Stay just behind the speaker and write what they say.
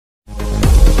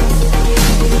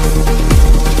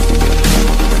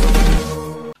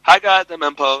I got the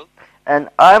Mempo. And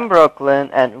I'm Brooklyn,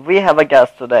 and we have a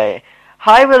guest today.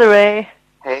 Hi, Willie Ray.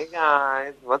 Hey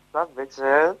guys, what's up,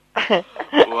 bitches?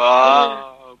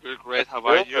 Wow, we're great. How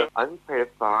are you? I'm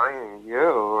pretty fine.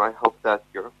 You? I hope that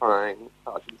you're fine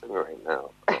talking to me right now.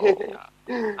 Oh,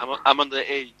 yeah. I'm on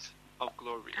the edge of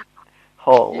glory.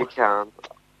 Oh. You can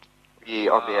be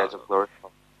on the edge of glory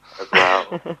as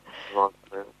well.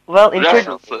 Well,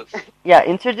 References.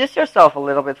 introduce yourself a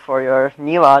little bit for your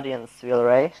new audience, Willie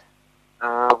Ray.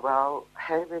 Well,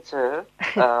 hey bitches.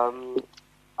 I'm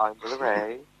Willie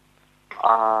Ray.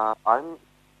 I'm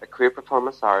a queer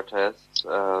performance artist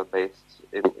based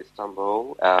in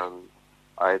Istanbul, and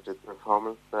I do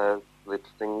performances, lip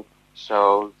sync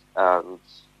shows, and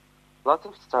lots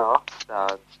of stuff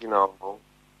that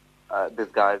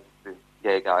these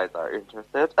gay guys are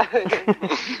interested.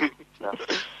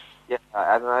 Yeah,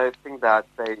 and I think that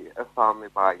they found me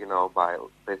by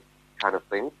this kind of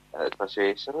things,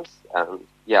 associations, and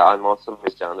yeah, I'm also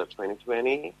Miss Gender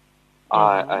 2020.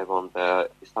 I won the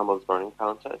Istanbul's Burning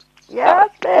Contest. Yes,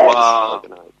 wow.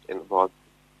 Organized in Bodrum.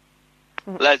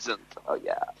 Legend. Oh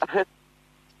yeah,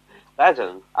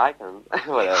 legend, icon,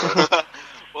 whatever.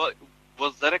 Well,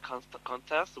 was that a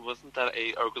contest? Wasn't that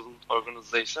a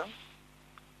organization?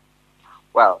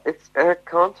 Well, it's a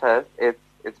contest.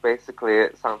 It's basically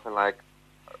something like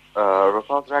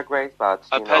RuPaul's Drag Race, but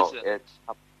it's.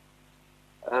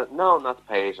 No, not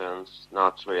pageants,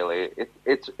 not really.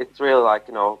 It's really like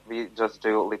we just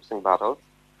do lip sync battles.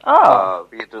 Oh.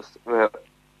 We just sort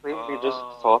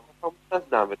of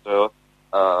contest, then we do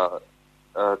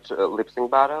lip sync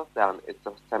battles, then it's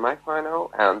a semi-final,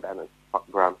 and then it's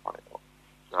grand final.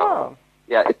 Oh.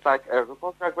 Yeah, it's like a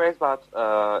RuPaul's Drag Race, but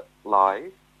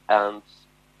live and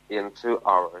in 2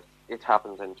 hours. It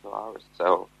happens in 2 hours,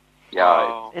 so yeah.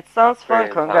 Wow. It sounds fun.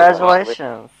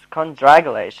 Congratulations.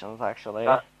 Congratulations, actually.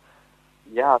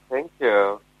 Yeah, thank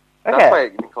you. Okay. That's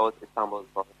why we call it Istanbul is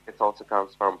Born. It also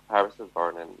comes from Paris is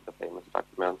Born in the famous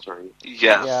documentary.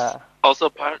 Yes. Yeah. Also,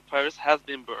 Paris has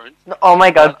been burned. No, oh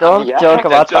my god, don't joke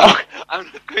about that. I'm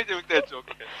going to make that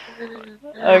joke.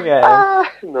 Okay.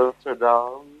 Notre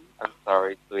Dame. I'm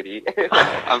sorry, sweetie.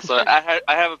 I'm sorry. I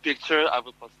have a picture. I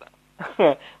will post that.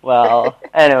 Well,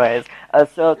 anyways,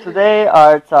 so today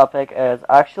our topic is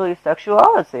actually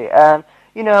sexuality, and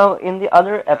in the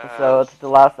other episode, the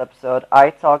last episode, I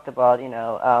talked about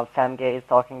femme gays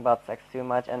talking about sex too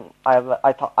much, and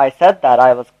I said that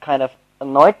I was kind of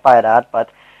annoyed by that,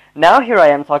 but now here I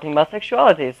am talking about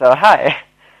sexuality. So hi.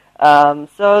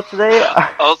 So today.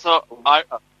 Also,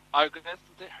 our guests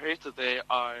here today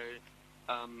are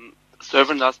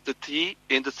serving us the tea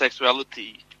in the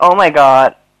sexuality. Oh my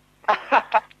god.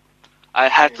 I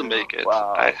had to make it.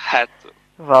 Wow. I had to.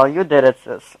 Well, you did it,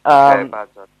 sis. Okay, but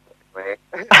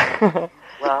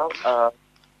well,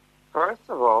 first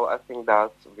of all, I think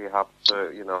that we have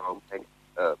to, make,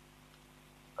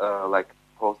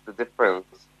 pose the difference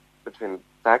between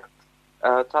sex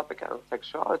topic and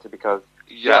sexuality, because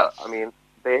I mean,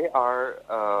 they are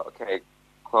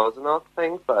close enough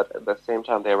things, but at the same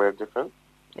time they were different.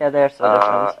 Yeah, they're so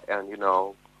different. And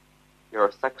your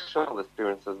sexual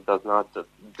experiences do not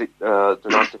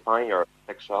define your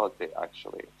sexuality,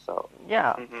 actually. So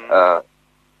yeah,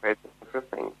 very different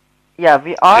things. Yeah,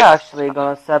 we are actually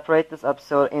gonna separate this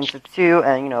episode into two,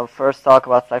 and first talk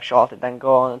about sexuality, then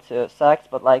go on to sex.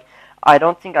 But I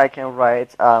don't think I can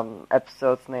write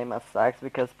episode's name as sex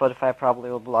because Spotify probably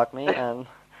will block me, and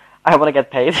I want to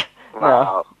get paid. Wow.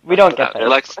 No, we don't get paid.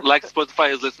 Like Spotify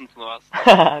is listening to us.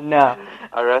 No.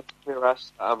 Arrest me,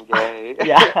 Rush. I'm gay.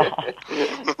 Yeah.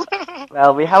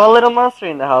 Well, we have a little monster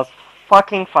in the house.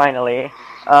 Fucking finally.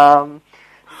 So.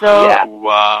 Yeah.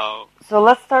 Wow. So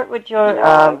let's start with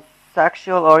your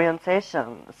sexual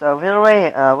orientation. So, Will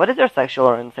Ray, what is your sexual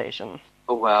orientation?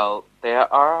 Well, there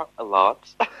are a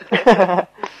lot. They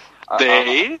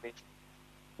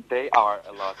are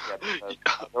a lot.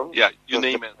 Yeah, you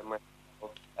name it.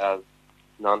 As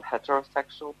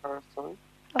non-heterosexual person.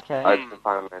 Okay. I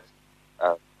define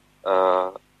myself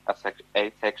as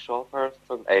asexual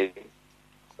person,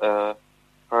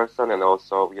 person, and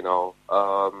also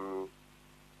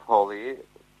poly.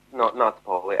 Not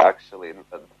poly. Actually,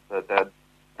 the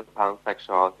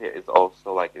pansexuality is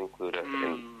also included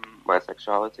in my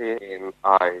sexuality.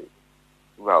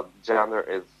 Gender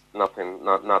is not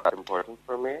that important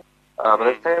for me. But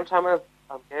at the same time,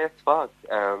 I'm gay as fuck,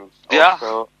 and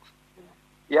also,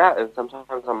 and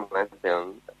sometimes I'm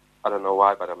lesbian. I don't know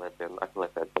why, but I'm lesbian. I feel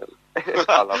like lesbian.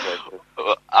 I love lesbian.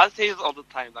 I say this all the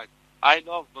time. I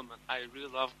love women. I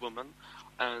really love women,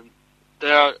 and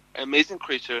they are amazing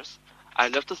creatures. I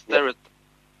love to stare at them,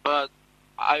 but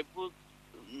I would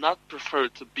not prefer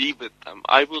to be with them.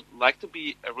 I would like to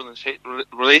be a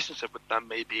relationship with them,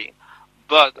 maybe,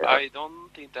 but I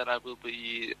don't think that I will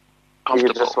be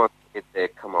comfortable. You just want to get there.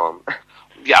 Come on.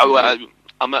 Yeah, well,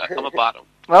 I'm a bottom.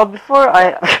 Well, before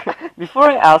I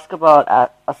ask about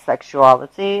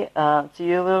asexuality to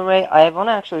you, Lil Ray, I want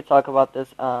to actually talk about this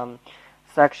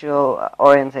sexual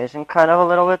orientation kind of a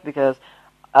little bit because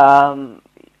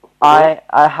I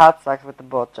had sex with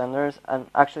both genders, and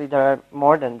actually there are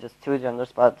more than just two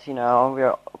genders, but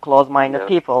we're close-minded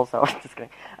people, so just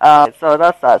kidding. So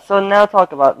that's that. So now let's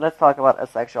talk about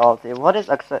asexuality. What is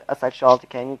asexuality?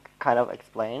 Can you kind of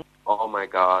explain? Oh my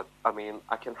God! I mean,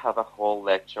 I can have a whole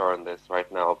lecture on this right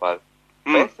now, but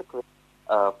basically,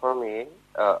 for me,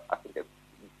 I think it's a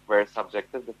very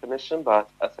subjective definition, but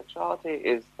asexuality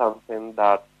is something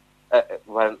that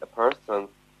when a person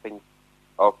thinks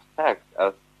of sex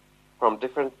as from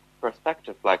different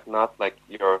perspectives, like not like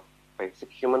your basic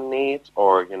human need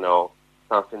or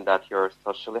something that you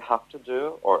socially have to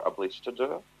do or obliged to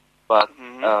do, but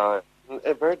in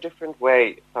a very different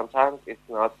way. Sometimes it's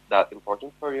not that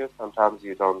important for you. Sometimes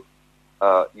you don't.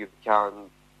 You can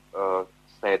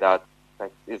say that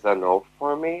sex is a no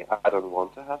for me. I don't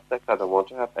want to have sex. I don't want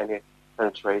to have any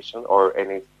penetration or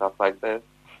any stuff like this.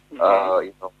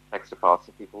 Sex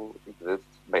repulsive people exist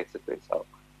basically. So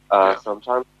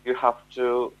sometimes you have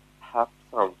to have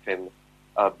something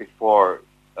before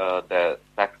the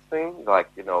sex thing,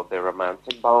 like the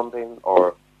romantic bonding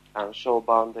or sensual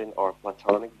bonding or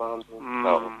platonic bonding.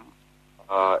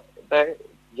 So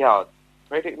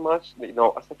pretty much,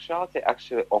 asexuality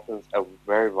actually opens a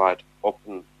very wide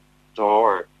open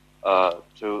door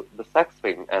to the sex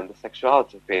thing and the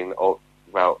sexuality thing.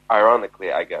 Well,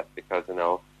 ironically, I guess, because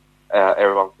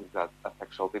everyone thinks that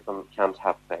asexual people can't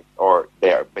have sex, or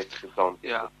they are basically don't.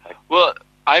 Yeah. Well,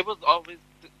 I was always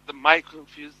my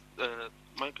confusing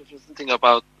thing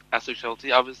about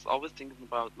asexuality. I was always thinking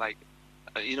about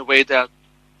in a way that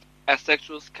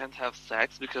asexuals can't have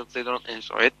sex because they don't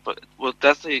enjoy it, but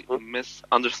that's a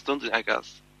misunderstanding, I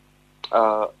guess.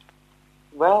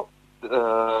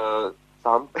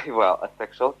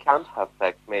 Asexual can't have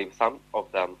sex. Maybe some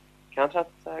of them can't have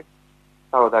sex.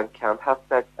 Some of them can't have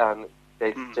sex, and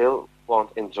they still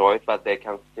won't enjoy it, but they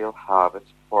can still have it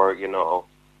for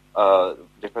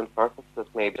different purposes.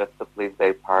 Maybe just to please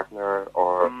their partner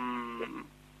or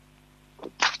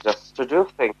just to do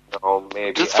things.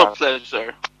 Maybe just for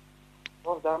pleasure.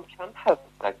 Some of them can have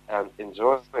sex and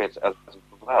enjoy it as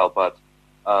well, but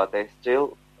they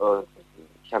still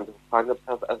can define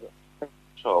themselves as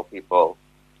sexual people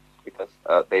because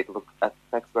they look at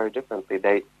sex very differently.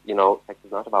 Sex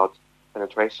is not about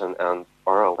penetration and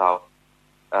oral.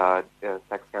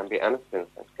 Sex can be anything.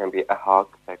 Sex can be a hug.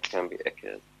 Sex can be a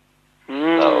kiss.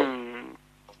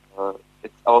 So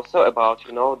it's also about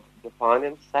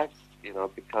defining sex.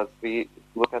 Because we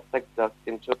look at sex just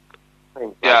in two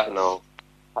things, like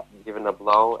giving a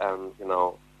blow and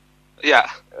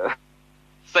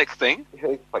sex thing.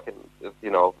 They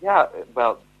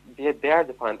are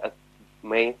defined as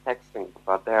main sex things,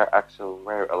 but there are actually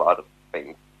a lot of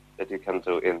things that you can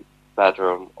do in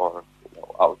bedroom or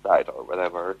outside or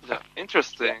whatever. Yeah,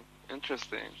 interesting.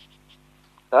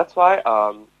 That's why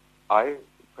I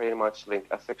pretty much link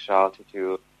asexuality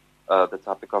to the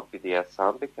topic of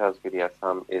BDSM, because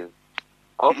BDSM is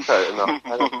also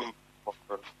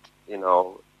for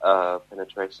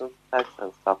penetration sex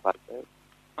and stuff like this.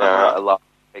 There are a lot of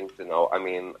things. I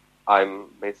mean, I'm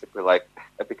basically like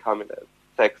becoming a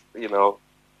sex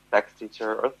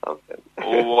teacher or something.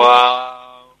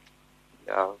 Wow.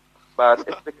 Yeah, but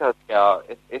it's because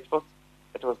it was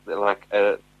like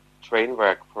a train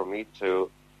wreck for me to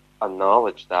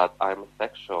acknowledge that I'm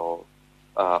sexual.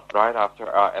 Right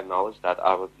after I acknowledged that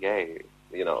I was gay,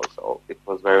 so it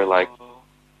was very like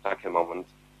a moment.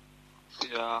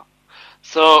 Yeah.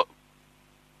 So,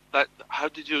 how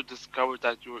did you discover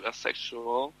that you were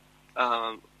asexual?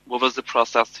 What was the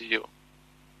process to you?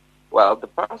 Well, the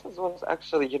process was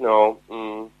actually,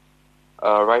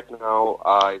 right now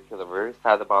I feel very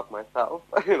sad about myself.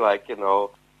 I was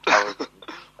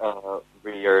a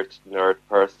weird nerd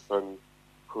person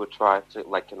who tried to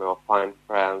find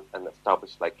friends and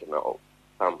establish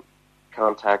some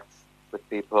contacts with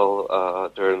people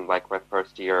during my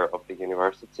first year of the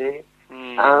university.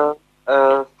 And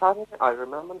suddenly I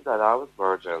remembered that I was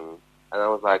virgin, and I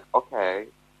was like, okay,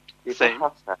 people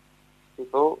have sex,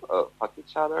 people fuck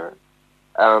each other,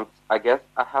 and I guess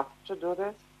I have to do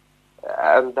this.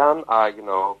 And then I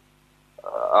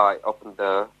opened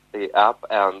the app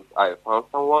and I found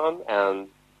someone, and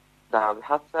then we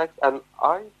had sex, and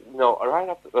I, right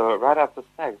after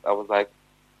sex, I was like,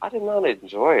 I did not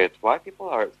enjoy it. Why people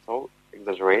are so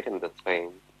exaggerating the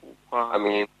thing. Wow. I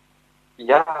mean,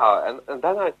 yeah, and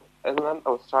then I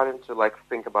was starting to like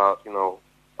think about,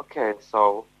 okay,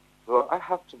 so do I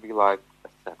have to be like a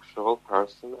sexual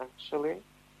person actually?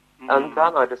 And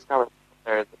then I discovered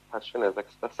there's such thing as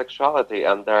sexuality,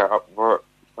 and were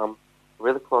some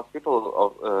really close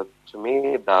people to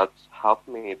me that helped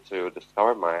me to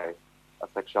discover my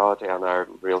sexuality, and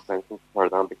I'm real thankful for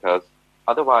them, because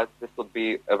otherwise this would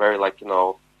be a very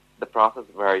the process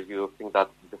where you think that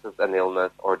this is an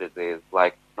illness or disease,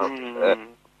 like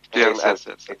yes.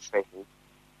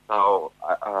 So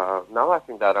now I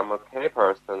think that I'm an okay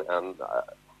person, and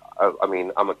I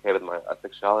mean, I'm okay with my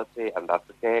sexuality, and that's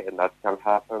okay, and that can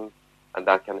happen, and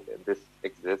this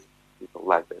exists, people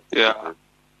like this exist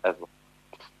as well.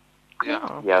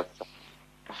 Yeah. Yes.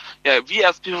 Yeah, we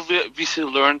as people, we should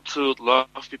learn to love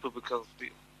people because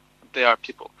they are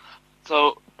people.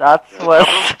 So that's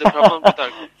the problem with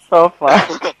our so fun.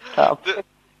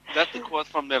 That's the quote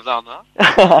from Nirvana.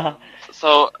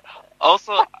 So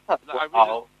also,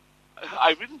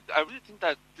 I really think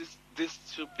that this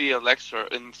should be a lecture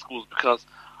in schools, because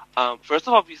first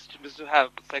of all, we should have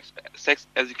sex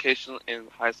education in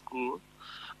high school,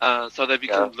 so that we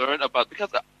can learn about, because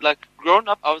like growing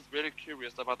up, I was very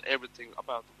curious about everything,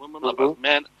 about women, about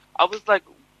men. I was like,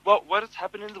 what is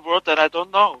happening in the world that I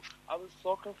don't know? I was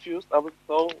so confused. I was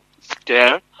so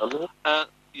scared.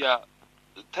 Yeah.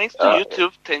 Thanks to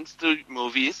YouTube, thanks to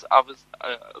movies, I was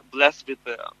blessed with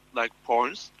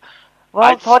porns.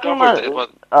 Well, talking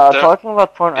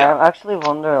about porn, I actually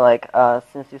wonder,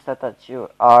 since you said that you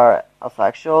are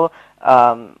asexual,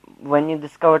 when you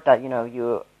discovered that,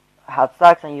 you had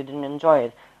sex and you didn't enjoy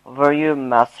it, were you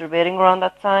masturbating around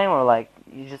that time, or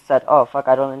you just said, oh, fuck,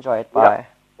 I don't enjoy it, bye?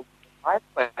 I'd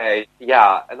say,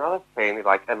 another thing,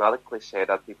 another cliche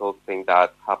that people think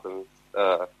that happens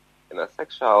in a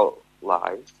sexual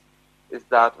life is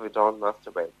that we don't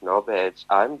masturbate. No, bitch,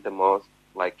 I'm the most,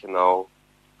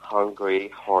 hungry,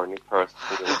 horny person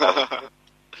in the world.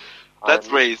 That's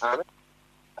race.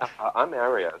 I'm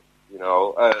Aries,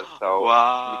 so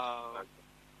wow.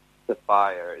 The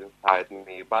fire inside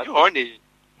me, but you're horny.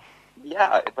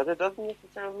 Yeah, but it doesn't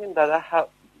necessarily mean that I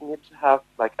need to have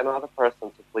another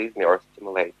person to please me or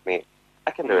stimulate me.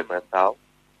 I can do it myself.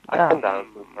 I can dance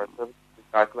in person,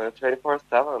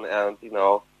 24/7, and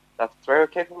that's very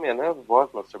okay for me. And I was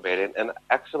masturbating, and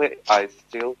actually, I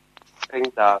still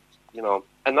think that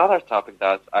another topic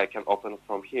that I can open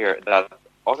from here, that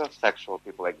other sexual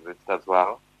people exist as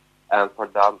well, and for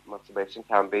them, masturbation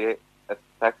can be a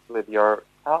sex with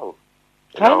yourself.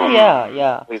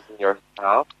 Pleasing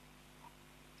yourself.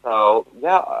 So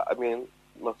I mean,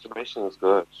 masturbation is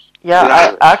good.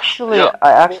 Yeah, I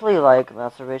actually like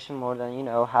masturbation more than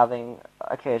having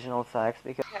occasional sex,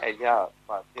 because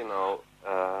but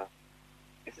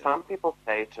some people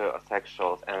say to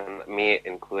asexuals, and me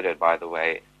included, by the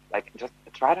way, just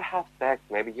try to have sex.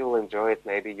 Maybe you'll enjoy it.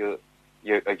 Maybe you'll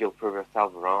prove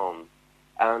yourself wrong.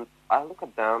 And I look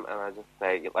at them and I just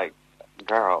say,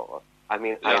 girl, I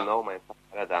mean, I know myself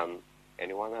better than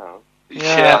anyone else.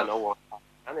 I know what I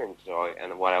can enjoy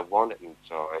and what I want to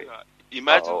enjoy.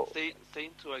 Imagine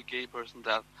saying to a gay person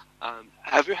that,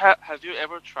 have you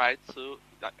ever tried to?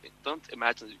 Don't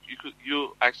imagine,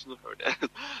 you actually heard it.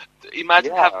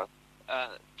 Imagine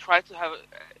try to have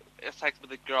a sex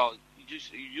with a girl.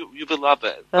 You will love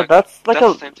it. That's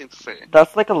the same thing to say.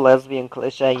 That's like a lesbian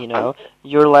cliche,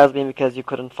 You're lesbian because you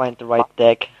couldn't find the right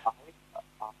dick.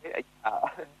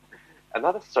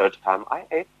 Another third time, I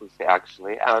ate pussy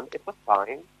actually, and it was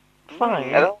fine.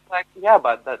 Fine. And I was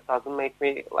but that doesn't make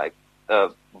me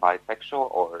bisexual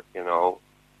or hetero.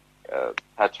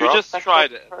 You just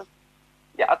tried it.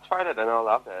 Yeah, I tried it and I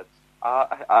loved it.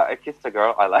 I kissed a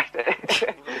girl. I liked it.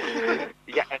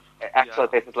 Actually,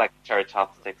 it tasted like cherry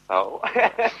chopstick. So.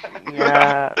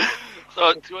 Yeah.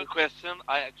 So to your question,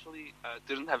 I actually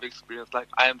didn't have experience.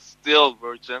 I am still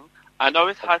virgin. I know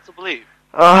it's hard to believe.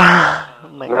 Oh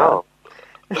my god.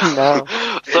 No.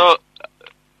 So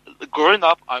growing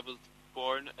up, I was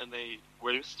born in a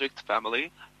very strict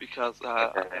family, because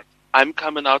I'm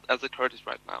coming out as a Kurdish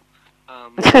right now.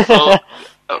 So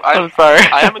I'm sorry.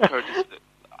 I am a Kurdish.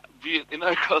 In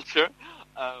our culture,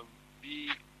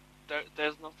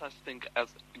 there's no such thing as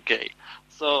gay.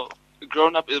 So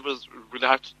growing up, it was really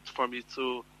hard for me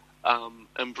to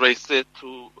embrace it,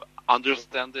 to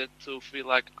understand it, to feel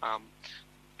like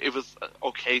it was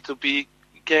okay to be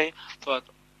gay. But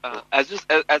as you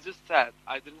said,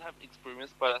 I didn't have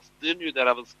experience, but I still knew that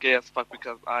I was gay as fuck,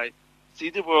 because I see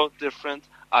the world different.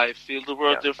 I feel the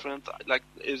world different.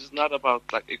 It's not about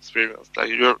experience.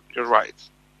 You're right.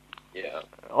 Yeah.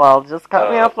 Well, just cut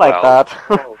me off that.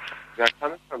 we are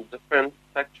coming from different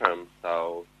spectrums,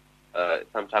 so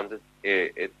sometimes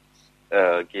it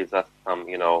gives us some,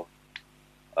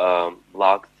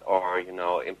 blocks or,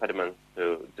 impediments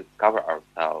to discover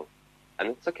ourselves. And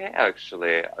it's okay,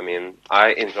 actually. I mean,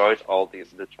 I enjoyed all the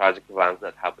tragic events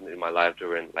that happened in my life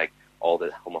during, like, all the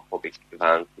homophobic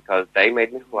events because they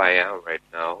made me who I am right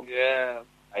now. Yeah.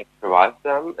 I survived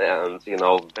them, and,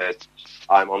 that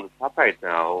I'm on the top right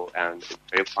now, and it's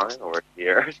very fine over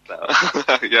here, so.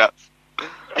 Yes.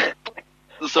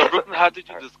 So, Brooklyn, how did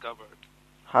you discover it?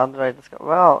 How did I discover?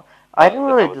 Well, I didn't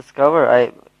really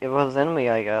discover. It was in me,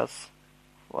 I guess.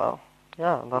 Well,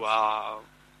 yeah. That's... Wow.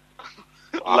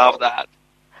 Love that.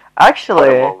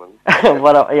 Actually,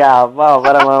 what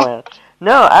a moment.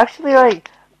 No, actually,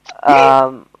 like,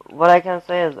 what I can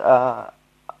say is,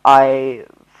 I,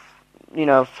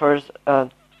 first,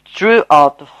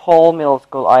 throughout the whole middle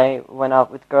school, I went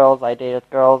out with girls, I dated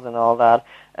girls and all that,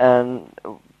 and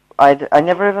I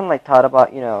never even, like, thought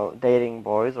about, dating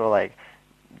boys or, like,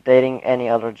 dating any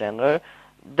other gender.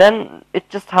 Then it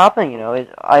just happened,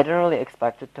 I didn't really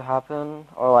expect it to happen,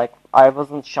 or, like, I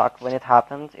wasn't shocked when it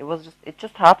happened. It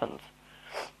just happened.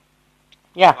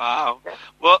 Yeah. Wow.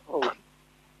 Well,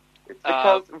 it's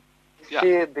because we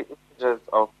see the images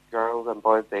of girls and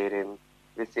boys dating.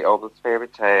 We see all those fairy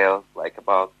tales, like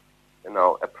about,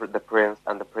 the prince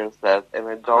and the princess, and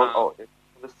we don't always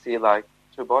see, like,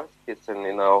 two boys kissing,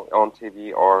 on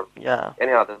TV or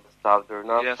any other stuff. They're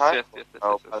not yes.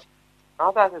 But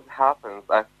now that it happens,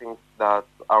 I think that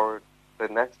the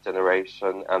next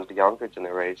generation and the younger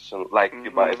generation, like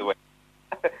you, by the way,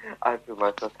 I feel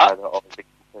myself kind of all big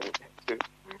too.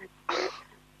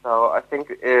 So I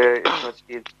think it's much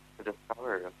easier to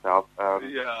discover yourself.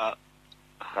 Yeah.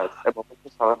 It's a moment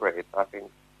to celebrate, I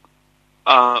think.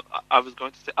 I was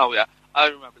going to say, I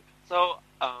remember. So,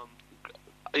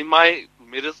 in my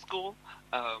middle school,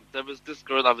 there was this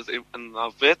girl I was in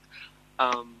love with.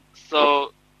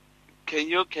 So, can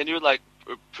you like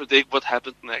predict what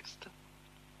happened next?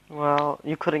 Well,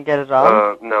 you couldn't get it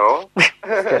on? No.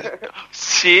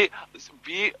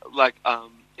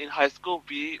 In high school,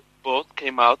 we both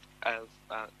came out as,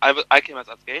 I came out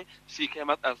as gay, she came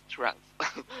out as trans.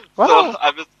 Wow. So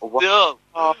I was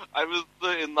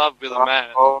still in love with a man.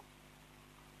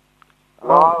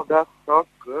 Wow, that's not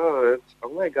good. Oh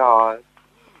my god.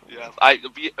 Yes,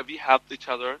 we helped each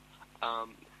other.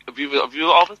 We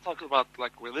will always talk about,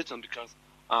 like, religion because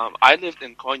I lived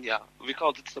in Konya. We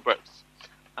called it suburbs.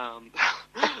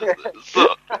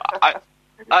 So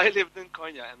I lived in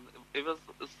Konya, and it was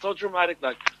so dramatic.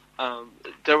 Like,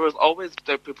 there was always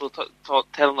people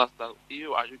telling us that,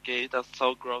 "Ew, are you gay? That's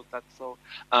so gross. That's so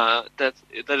that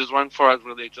is wrong for our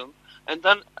religion." And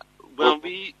then when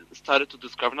we started to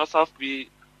discover ourselves, we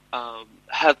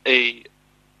had a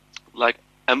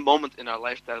moment in our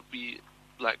life that we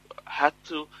had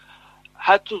to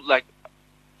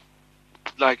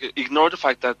ignore the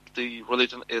fact that the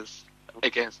religion is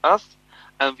against us,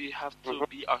 and we have to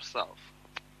be ourselves.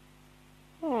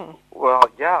 Well,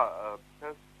 yeah,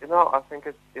 because I think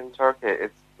it's in Turkey.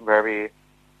 It's very.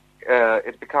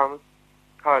 It becomes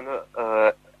kind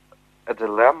of a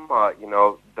dilemma,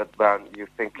 that when you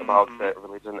think about the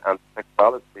religion and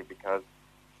sexuality, because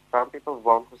some people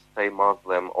want to stay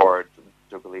Muslim or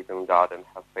to believe in God and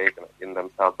have faith in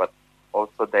themselves, but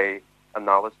also they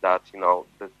acknowledge that,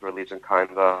 this religion kind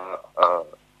of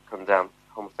condemns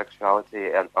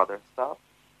homosexuality and other stuff.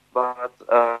 But,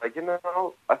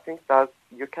 I think that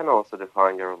you can also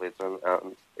define your religion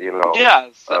and,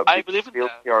 yes, I believe in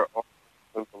that. Your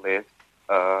own beliefs.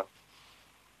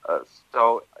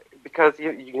 So, because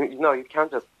you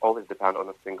can't just always depend on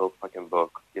a single fucking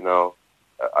book,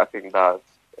 I think that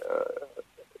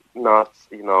not,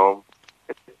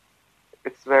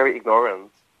 it's very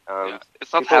ignorant. And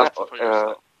it's not healthy for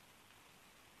yourself.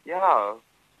 Yeah,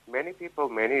 many people,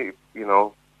 many,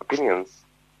 opinions.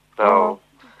 So,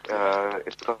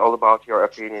 it's all about your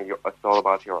opinion, it's all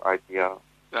about your idea.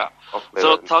 Yeah.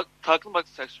 So, talking about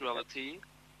sexuality,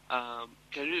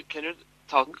 can you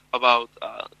talk about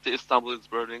the Istanbul is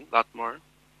Burning a lot more?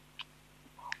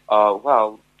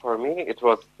 Well, for me, it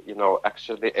was,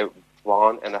 actually a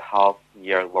 1.5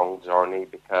 year long journey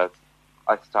because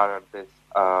I started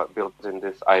building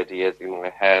these ideas in my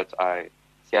head. I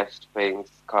sketched things,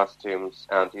 costumes,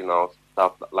 and,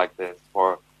 stuff like this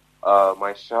for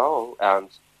my show. And,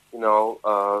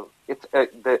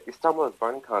 the Istanbul is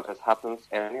Burning contest happens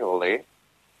annually.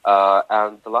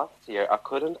 And the last year, I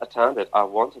couldn't attend it. I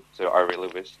wanted to. I really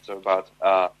wished to, but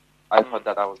I thought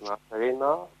that I was not ready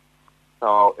enough.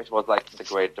 So it was like the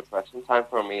Great Depression time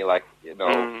for me, like,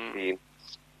 being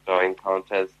doing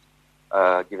contests.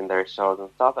 giving their shows and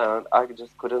stuff, and I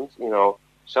just couldn't,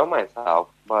 show myself.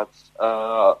 But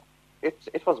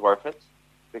it was worth it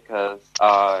because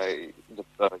I,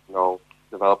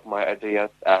 developed my ideas,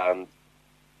 and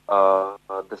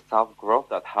the self growth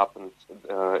that happened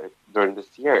during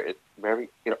this year is very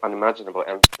unimaginable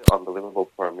and still unbelievable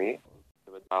for me.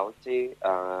 Individuality,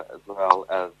 as well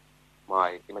as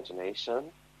my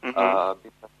imagination, because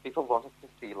people wanted to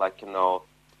see,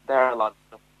 there are a lot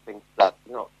of things that,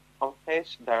 on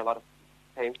stage, there are a lot of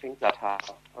same things that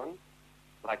happen,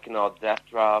 like, death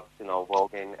drops,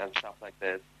 voguing and stuff like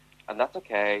this. And that's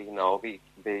okay,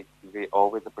 we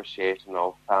always appreciate,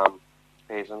 femme,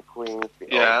 Asian queens,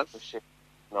 we always appreciate,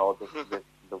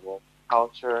 the world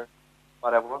culture.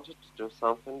 But I wanted to do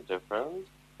something different.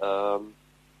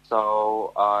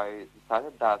 So I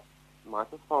decided that my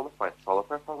solo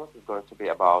performance is going to be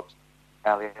about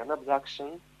alien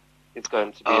abduction. It's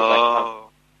going to be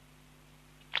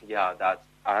that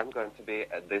I'm going to be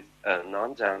this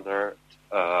non-gender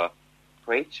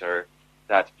creature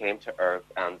that came to Earth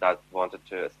and that wanted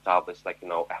to establish, a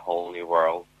whole new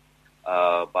world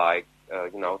by,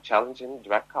 challenging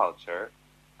drag culture.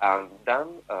 And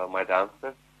then my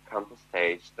dancers come to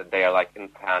stage that they are, in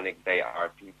panic. They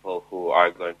are people who are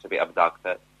going to be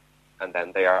abducted. And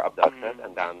then they are abducted,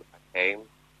 and then I came,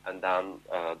 and then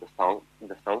the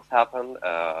songs happen.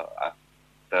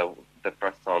 The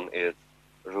first song is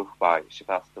Ruh by She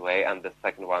Passed Away, and the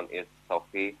second one is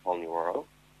Sophie, Whole New World.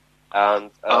 And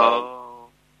and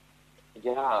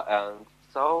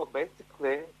so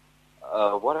basically,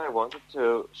 what I wanted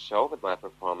to show with my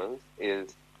performance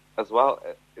is, as well,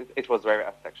 it was very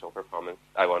asexual performance,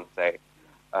 I want to say,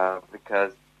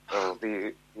 because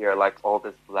we are all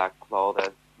this black clothes,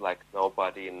 no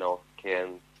body, no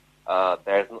skin.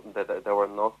 There were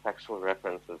no sexual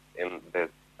references in this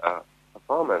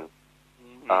performance.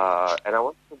 And I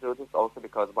wanted to do this also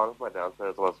because one of my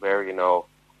dancers was very,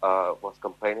 was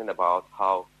complaining about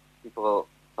how people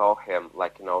saw him,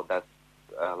 that,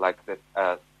 this,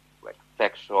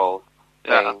 sexual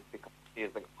thing, because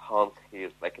he's a hunk,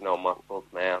 he's muscled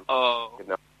man.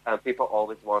 And people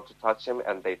always want to touch him,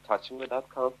 and they touch him without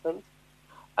consent.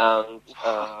 And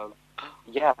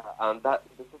and this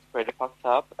is pretty fucked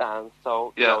up. And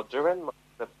so, during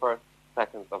the first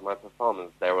seconds of my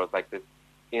performance, there was this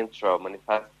intro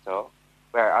manifesto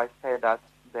where I say that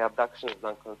the abduction is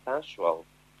non-consensual.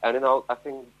 And, I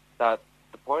think that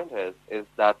the point is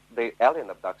that the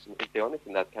alien abduction is the only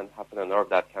thing that can happen on Earth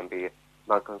that can be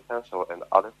non-consensual, and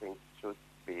other things should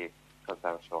be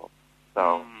consensual.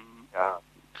 So,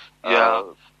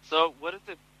 So what is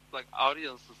the,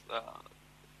 audience's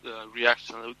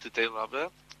reaction? Did they love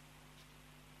it?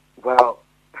 Well,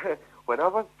 when I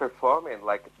was performing,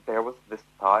 there was this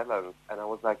silence, and I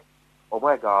was like, oh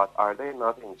my God, are they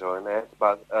not enjoying it?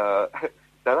 But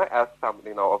then I asked some, of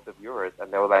the viewers,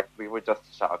 and they were like, we were just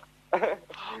shocked.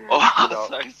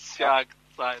 Shocked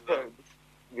silence.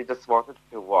 We just wanted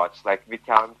to watch. We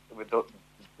do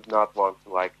not want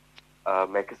to,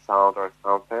 make a sound or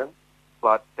something,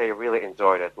 but they really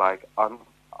enjoyed it.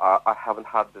 I haven't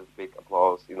had this big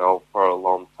applause, for a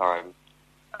long time.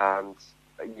 And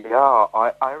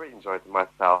I really enjoyed it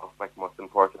myself. Most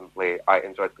importantly, I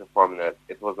enjoyed performing it.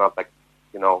 It was not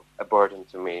a burden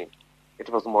to me. It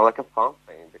was more like a fun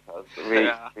thing because we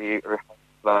rehearsed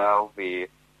well, we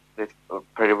did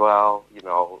pretty well.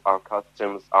 Our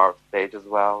costumes, our stage as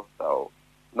well. So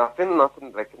nothing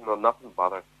nothing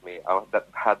bothered me. I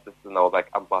had this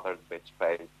unbothered bitch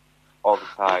face all the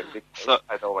time. So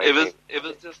it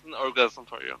was just an orgasm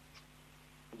for you.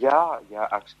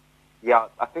 Actually,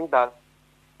 I think that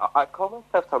I call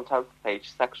myself sometimes stage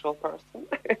sexual person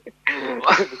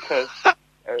because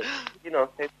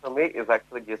stage for me is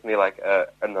actually gives me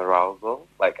an arousal,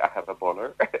 I have a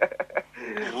boner.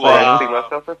 When I see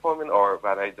myself performing or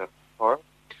when I just perform.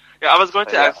 Yeah, I was going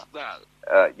to ask that.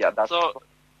 That's so.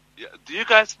 Do you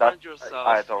guys find yourself?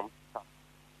 I don't.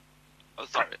 Oh,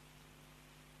 sorry.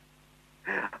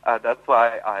 That's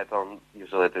why I don't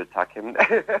usually do tucking.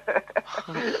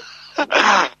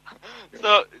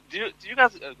 So, do you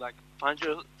guys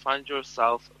find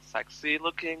yourself sexy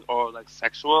looking or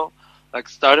sexual?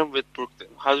 Starting with Brooklyn,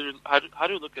 how do you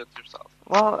look at yourself?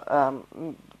 Well,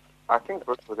 I think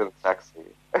Brooklyn is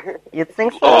sexy. You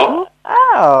think so?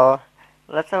 Oh,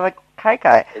 let's have a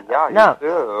kai. Yeah, no.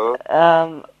 You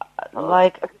do.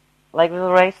 Like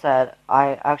Will Ray said,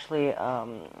 I actually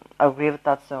agree with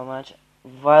that so much.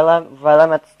 While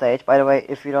I'm at stage, by the way,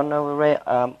 if you don't know Will Ray,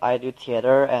 I do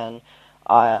theater and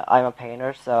I'm a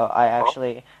painter, so I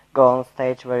actually go on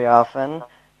stage very often.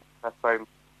 That's very.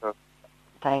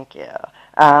 Thank you.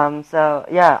 So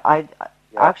yeah, I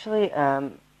actually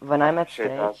when I'm at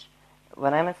stage,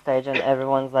 when I'm at stage and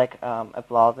everyone's like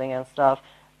applauding and stuff,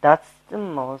 that's the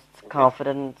most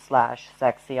confident /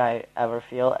 sexy I ever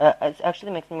feel. It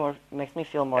actually makes me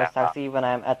feel more sexy when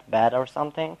I'm at bed or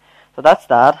something. So that's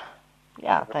that.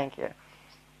 Yeah, thank you.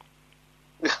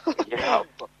 Yeah,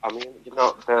 I mean,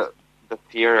 the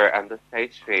theater and the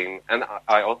stage thing, and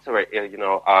I also,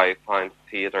 I find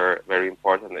theater very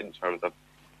important in terms of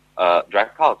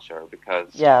drag culture,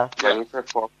 because when you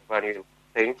perform, when you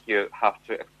think, you have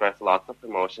to express lots of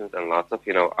emotions and lots of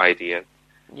ideas.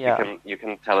 Yeah. You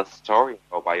can tell a story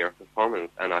by your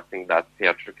performance, and I think that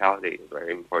theatricality is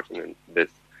very important in this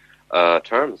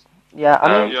terms. Yeah,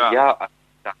 I mean,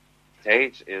 that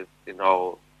stage is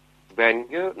when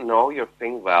you know your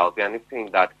thing well, when you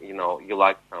think that you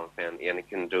like something and you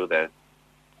can do this,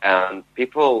 and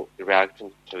people react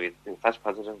to it in such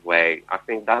positive way, I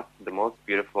think that's the most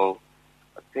beautiful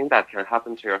thing that can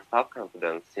happen to your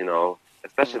self-confidence,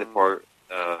 especially for,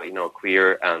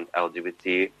 queer and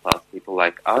LGBT plus people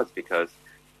like us, because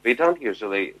we don't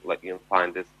usually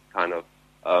find this kind of,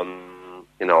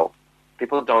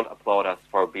 people don't applaud us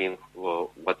for being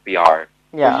what we are.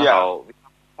 Yeah. So we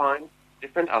find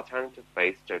different alternative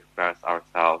ways to express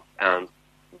ourselves, and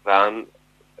when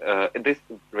this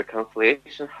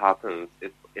reconciliation happens,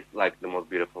 it's like the most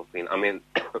beautiful thing. I mean,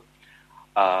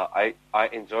 I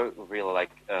enjoy really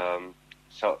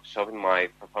showing my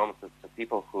performances to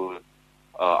people who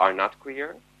are not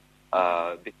queer,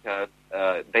 because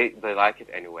they like it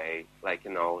anyway.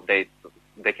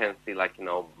 They can see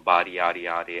body yada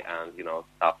yada and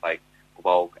stuff like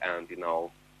Vogue and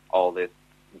all this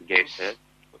gay shit,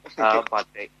 but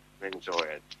they enjoy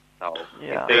it. So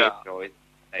if they enjoy it,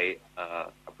 they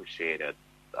appreciate it.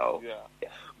 So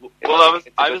well,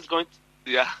 I was going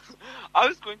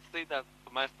to say that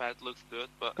my fat looks good,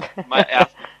 but my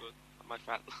ass looks good. My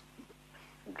fat.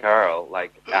 Girl,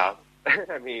 ass.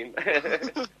 I mean.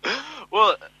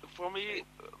 Well, for me,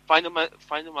 finding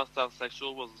myself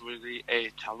sexual was really a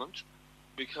challenge,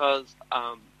 because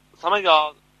some of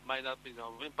y'all might not be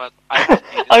knowing, but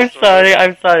I'm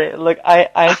sorry. Look,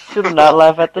 I should not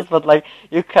laugh at this, but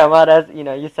you come out as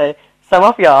you say some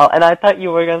of y'all, and I thought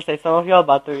you were gonna say some of y'all,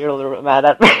 but you're a little mad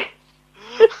at me.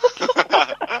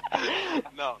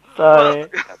 No. Sorry.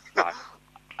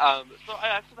 So I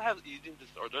actually have eating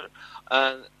disorder,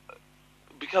 and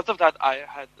because of that, I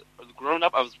had grown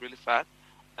up. I was really fat,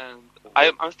 and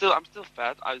I'm still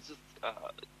fat. I just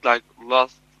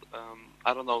lost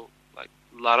I don't know, a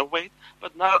lot of weight,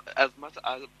 but not as much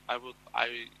as I would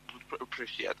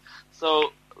appreciate.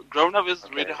 So growing up is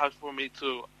really hard for me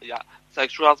to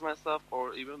sexualize myself,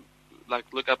 or even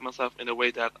look at myself in a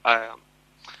way that I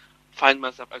find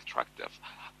myself attractive.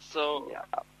 So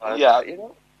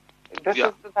this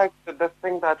is the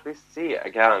thing that we see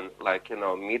again.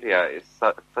 Media is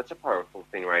such a powerful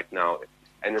thing right now,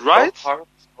 and it's so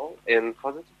powerful in a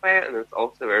positive way, and it's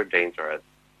also very dangerous,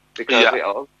 because we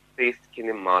all see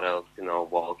skinny models,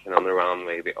 walking on the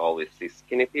runway. We always see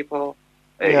skinny people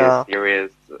in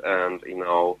series and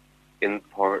in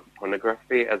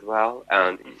pornography as well,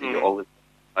 and you always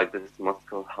this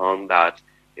muscle hound that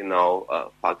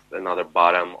fucks another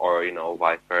bottom, or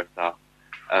vice versa.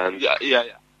 And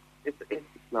it's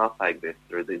not like this.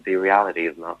 The reality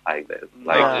is not like this.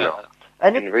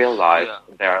 In real life,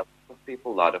 there are a lot of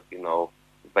people, a lot of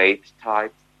weight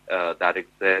types that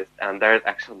exist, and there's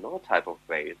actually no type of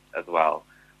weight as well.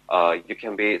 You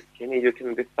can be skinny, you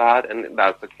can be fat, and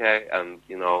that's okay. And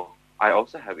I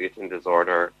also have eating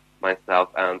disorder myself,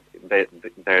 and this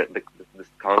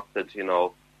constant,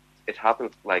 it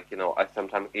happens I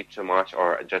sometimes eat too much,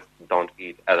 or I just don't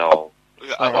eat at all.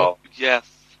 Yes.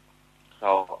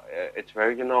 So it's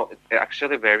very, it's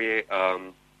actually very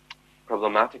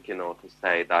problematic, to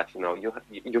say that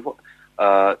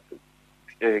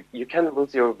you can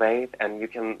lose your weight and you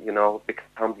can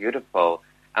become beautiful,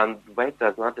 and weight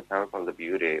does not depend on the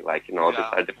beauty. These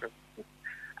are different things,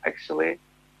 actually.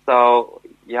 So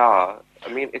I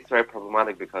mean, it's very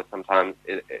problematic, because sometimes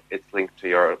it's linked to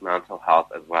your mental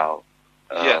health as well.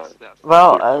 Yes.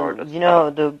 Well,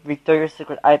 the Victoria's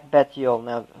Secret. I bet you all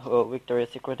know who Victoria's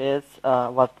Secret is.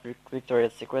 What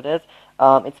Victoria's Secret is.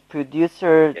 Its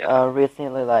producer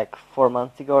recently, 4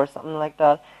 months ago or something like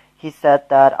that, he said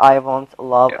that I won't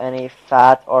love any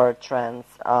fat or trans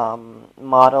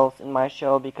models in my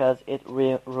show, because it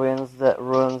ruins the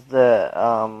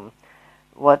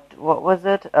what was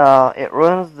it? It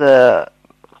ruins the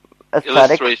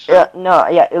aesthetic.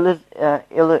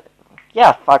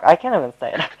 Fuck, I can't even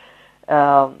say it.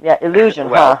 Illusion,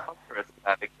 fuck your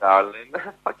aesthetic, darling.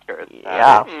 Fuck your aesthetic.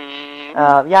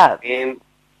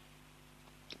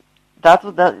 That's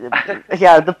what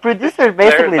yeah, the producer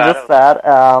basically just said,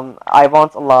 I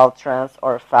won't allow trans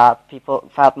or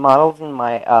fat models in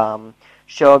my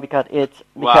show because it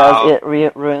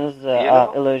ruins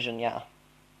the illusion. Yeah.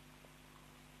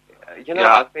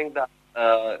 I think that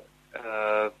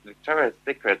Victoria's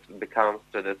Secret becomes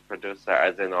to this producer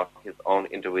as his own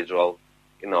individual,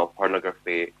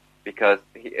 pornography, because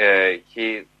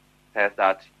he says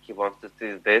that he wants to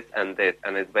see this, and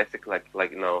it's basically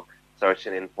like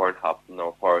searching in Pornhub,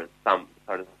 for some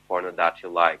sort of porno that you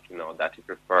like, that you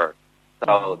prefer.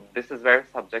 So this is very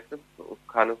subjective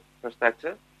kind of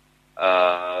perspective.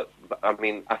 But, I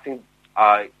mean,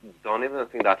 I don't even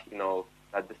think that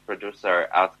that this producer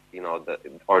asked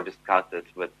or discussed it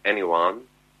with anyone,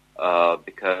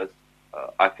 because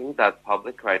I think that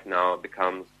public right now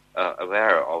becomes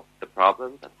aware of the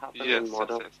problems that happen in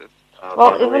model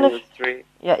industry.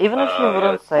 Even if you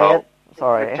wouldn't say it.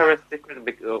 Sorry. Victoria's Secret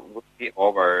would be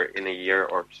over in a year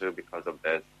or two because of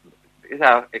this. It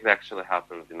actually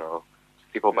happens,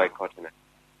 people boycotting it.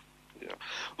 Yeah.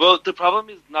 Well, the problem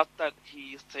is not that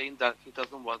he's saying that he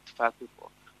doesn't want fat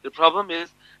people. The problem is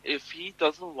if he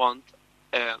doesn't want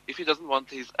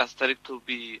his aesthetic to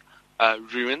be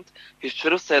ruined, he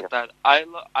should have said that I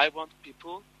want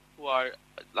people who are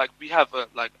like we have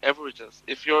like averages.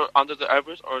 If you're under the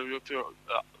average or if you're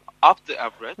up the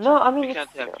average, no, I mean, we can't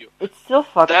have you. It's still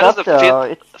fucked up, though.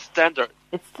 It's standard.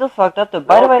 It's still fucked up, though.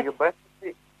 By the way,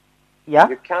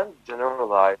 you can't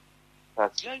generalize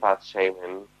fat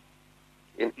shaming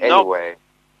in any way.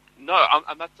 No,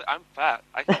 I'm not. I'm fat.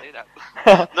 I can say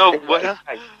that. No,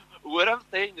 what I'm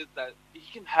saying is that he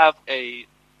can have a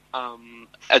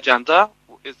agenda.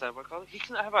 Is that what I call it? He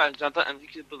can have an agenda, and he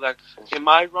can be like, in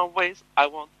my runways, I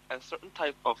want a certain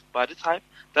type of body type.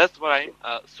 That's what I'm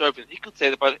serving. He could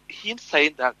say that, but him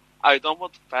saying that I don't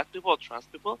want fat people or trans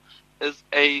people is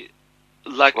it's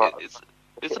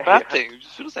a bad thing. You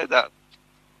should say that.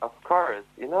 Of course,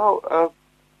 the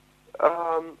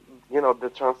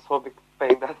transphobic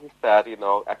thing that he said,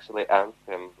 actually ends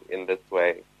him in this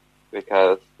way,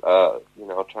 because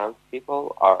trans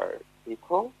people are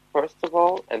people, first of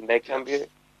all, and they can be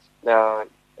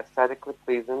aesthetically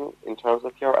pleasing in terms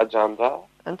of your agenda.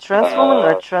 And trans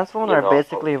women are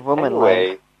basically women.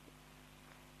 Anyway,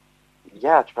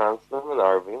 yeah, trans women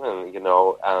are women,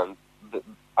 and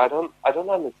I don't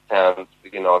understand,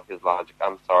 his logic.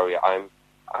 I'm sorry, I'm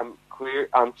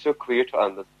too queer to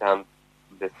understand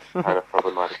this kind of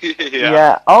problematic.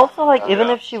 Yeah. Also, like, even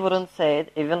if she wouldn't say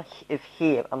it, even if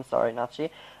he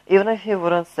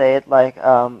wouldn't say it, like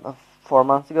 4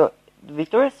 months ago,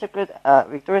 Victoria's Secret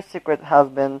has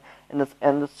been in this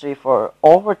industry for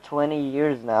over 20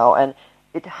 years now, and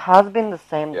it has been the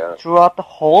same throughout the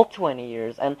whole 20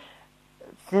 years. And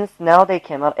since now they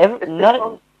came out,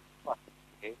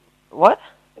 what?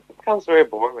 It becomes very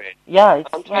boring. Yeah,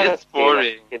 it's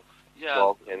boring.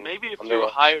 Yeah, maybe if you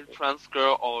hire a trans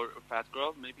girl or a fat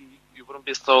girl, maybe you wouldn't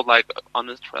be so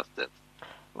uninterested.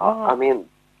 I mean,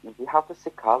 you have to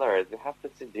see colors. You have to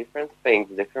see different things,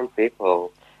 different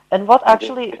people. And what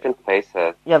actually different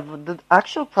places. Yeah, the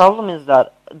actual problem is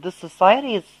that the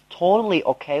society is totally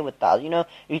okay with that.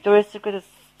 Victoria's Secret is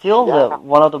still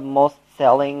one of the most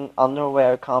selling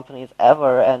underwear companies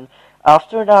ever, and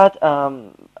after that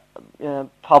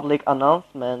public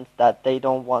announcement that they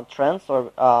don't want trans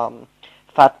or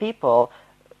fat people,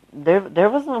 there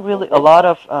wasn't really a lot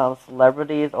of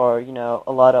celebrities or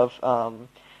a lot of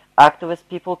activist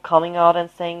people coming out and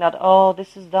saying that, oh,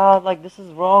 this is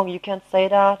wrong, you can't say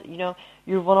that,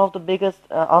 you're one of the biggest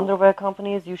underwear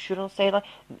companies, you shouldn't say that.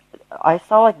 I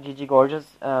saw Gigi Gorgeous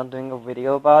doing a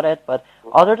video about it, but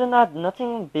other than that,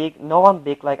 no one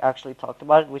big actually talked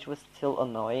about it, which was still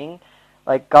annoying.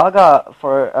 Like Gaga,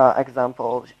 for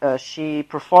example, she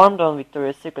performed on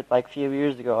Victoria's Secret a few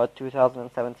years ago,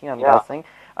 2017, I'm guessing.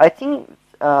 I think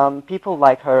people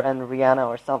like her and Rihanna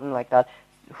or something like that,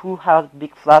 who have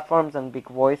big platforms and big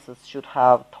voices, should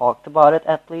have talked about it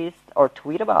at least, or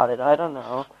tweet about it. I don't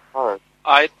know.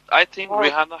 I think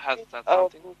Rihanna has said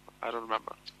something. I don't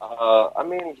remember. I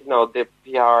mean, the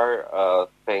PR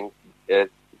thing is,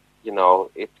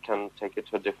 it can take you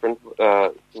to different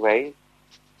ways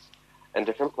and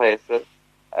different places.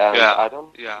 And I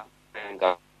don't think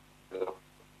that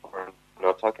we're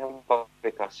not talking about,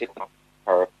 because she has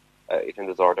her eating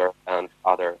disorder and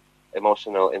other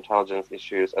emotional intelligence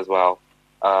issues as well.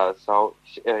 So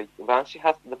when she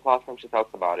has the platform, she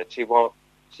talks about it. She's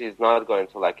not going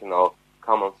to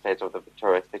come on stage of the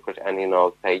Victoria's Secret and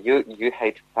say you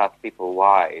hate fat people.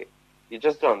 Why? You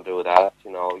just don't do that.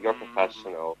 You're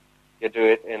professional. You do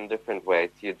it in different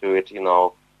ways. You do it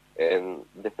in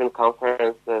different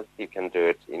conferences. You can do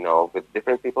it, with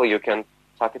different people. You can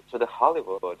talk it to the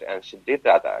Hollywood, and she did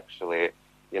that actually.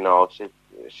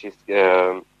 She's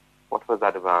what was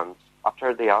that event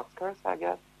after the Oscars? I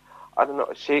guess I don't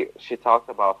know. She talked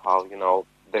about how the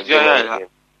women in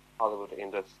Hollywood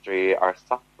industry are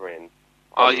suffering.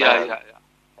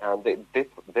 And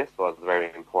this was very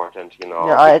important,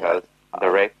 because the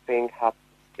raping happens,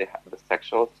 the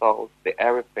sexual assault, the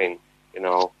everything,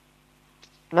 No,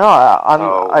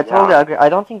 I totally agree. I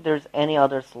don't think there's any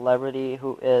other celebrity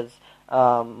who is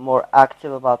more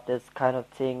active about this kind of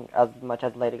thing as much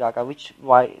as Lady Gaga,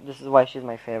 this is why she's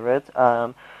my favorite.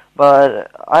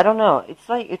 But I don't know. It's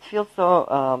like it feels so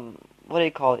what do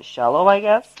you call it? Shallow, I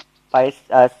guess. By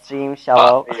stream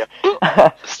shallow.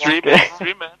 Stream.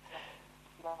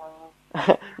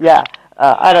 Yeah.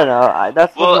 I don't know.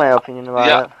 That's just my opinion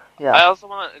about it. Yeah. I also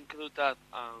want to include that.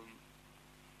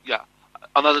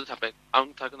 Another topic.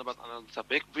 I'm talking about another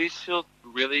topic. We should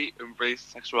really embrace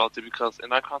sexuality because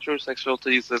in our country,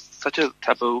 sexuality is such a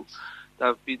taboo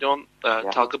that we don't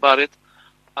talk about it.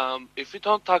 If we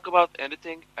don't talk about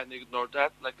anything and ignore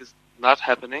that, like it's not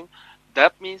happening,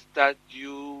 that means that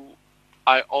you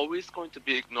are always going to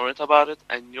be ignorant about it,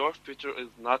 and your future is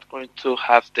not going to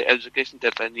have the education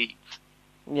that they need.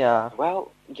 Yeah.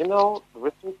 Well,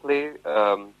 recently,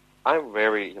 I'm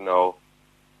very,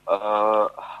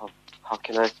 how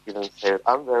can I even say it?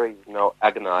 I'm very,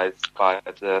 agonized by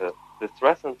this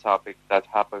recent topic that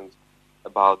happened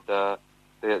about the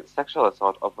sexual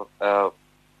assault of a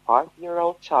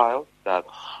 5-year-old child that.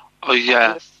 Oh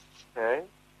yes. Okay.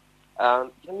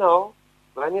 And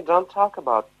when you don't talk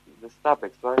about these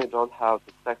topics, when you don't have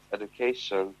the sex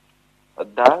education,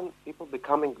 then people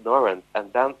become ignorant,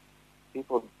 and then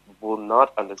people will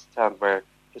not understand where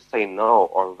to say no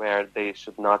or where they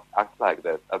should not act like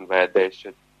this and where they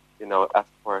should ask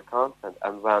for consent,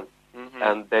 and when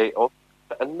and they also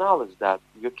acknowledge that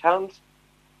you can't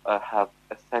have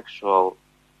a sexual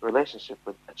relationship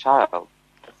with a child,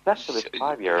 especially a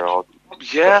 5-year-old.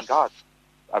 Yes. God,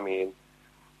 I mean,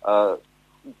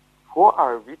 who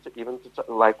are we to even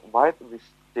why do we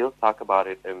still talk about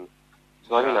it in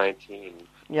 2019?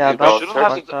 Yeah, that's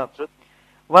fucked up.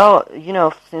 Well,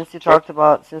 since you talked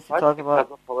about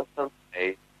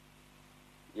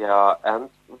yeah, and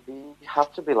we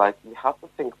have to we have to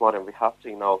think modern. We have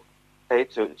to, say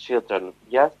to children,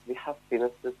 yes, we have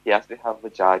penises, yes, we have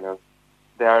vaginas.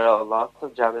 There are lots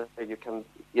of genders. You can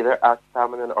either act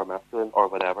feminine or masculine or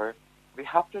whatever. We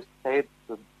have to say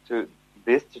to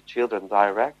this to children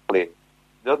directly.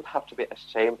 You don't have to be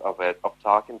ashamed of it, of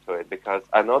talking to it, because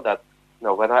I know that,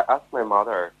 when I ask my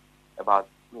mother about,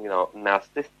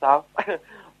 nasty stuff,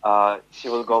 she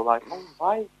will go like, oh,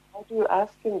 why do you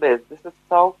ask him this? This is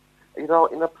so,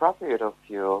 inappropriate of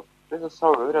you. This is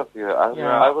so rude of you. And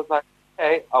I was like,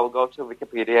 hey, I'll go to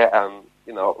Wikipedia and,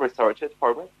 research it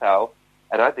for myself.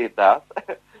 And I did that.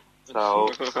 So,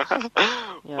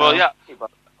 well, yeah.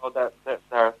 But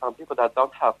there are some people that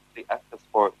don't have the access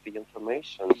for the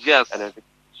information and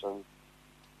education.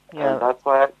 Yeah. And that's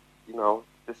why,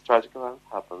 this tragic events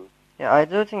happen. Yeah, I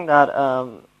do think that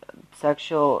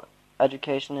sexual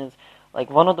education is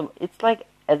one of the. It's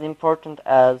as important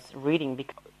as reading,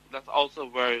 because that's also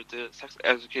where the sex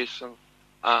education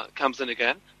comes in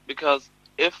again. Because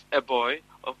if a boy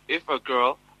or if a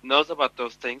girl knows about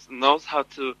those things, knows how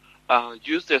to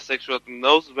use their sexuality,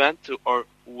 knows when to,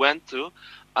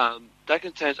 that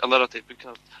can change a lot of things.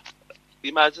 Because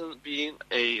imagine being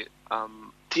a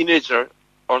teenager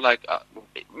or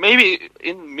maybe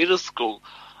in middle school.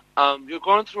 You're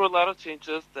going through a lot of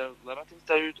changes. There are a lot of things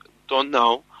that you don't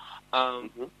know.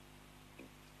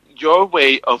 Your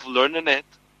way of learning it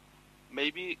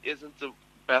maybe isn't the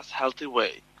best healthy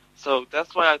way. So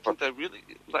that's why I think that really,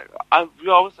 we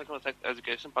always talk about sex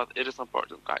education, but it is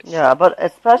important, guys. Yeah, but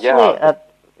especially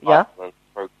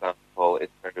for example,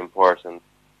 it's very important.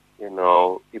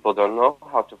 People don't know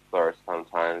how to flirt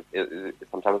sometimes.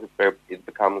 Sometimes it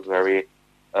becomes very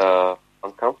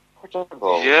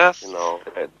uncomfortable. Yes.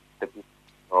 The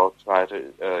people try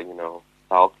to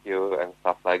stalk you and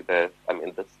stuff like this. I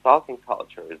mean, the stalking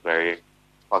culture is very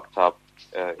fucked up.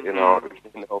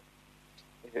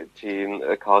 Teen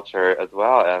culture as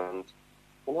well, and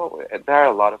there are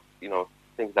a lot of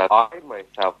things that I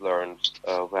myself learned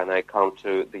when I come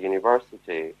to the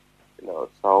university.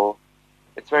 So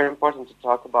it's very important to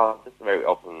talk about this very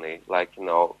openly.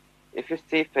 If you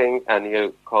see things and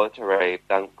you call it a rape,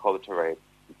 then call it a rape,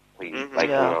 please.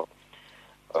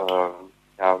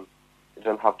 You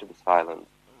don't have to be silent.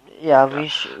 Yeah, we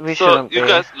shouldn't. So you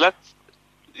guys,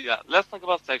 let's talk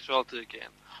about sexuality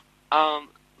again.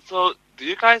 So, do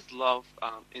you guys love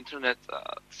internet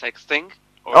sexting?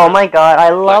 Oh my god, I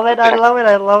love it, I love it,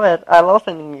 I love it. I love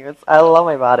sending nudes. I love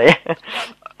my body.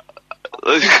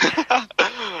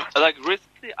 Like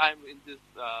recently, I'm in this.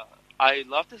 I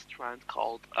love this trend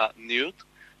called nude.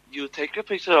 You take a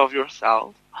picture of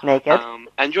yourself naked,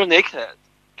 and you're naked.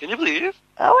 Can you believe?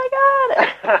 Oh my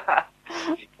god!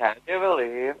 Can you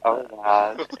believe? Oh my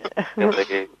god!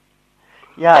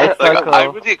 Yeah, it's like, so cool. I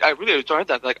really enjoyed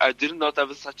that. Like, I didn't know that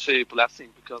was such a blessing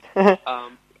because I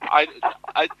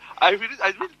really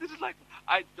didn't like.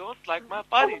 I don't like my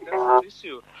body. That's the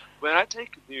issue. When I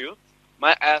take nudes,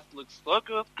 my ass looks so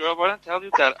good. Girl, when I tell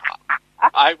you that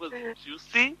I was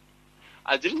juicy,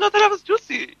 I didn't know that I was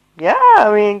juicy. Yeah,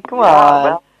 I mean, come on.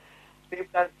 Well, see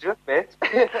that juice, bitch.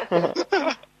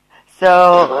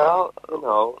 So, well, you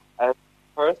know, as a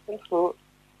person who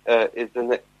is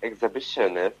an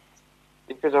exhibitionist,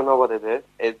 if you don't know what it is,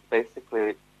 it's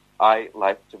basically I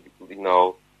like to,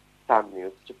 send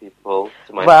news to people,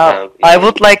 to my friends. I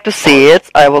would like to see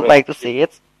it. I would like to see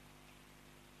it.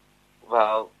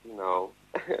 Well,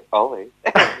 always.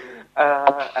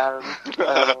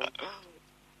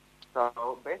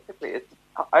 So basically,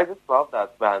 I just love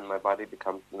that when my body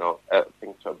becomes, a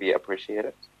thing to be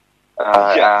appreciated.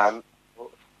 Yes.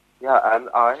 And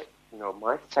I,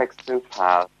 my sexting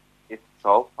path is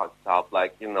so fucked up.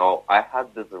 Like, I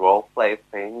had this role play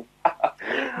thing.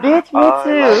 Bitch, me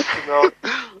too.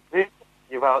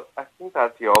 Well, I think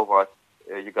that you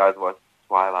guys watched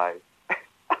Twilight.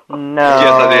 No.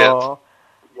 Yes, I did.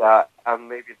 Yeah, and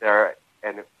maybe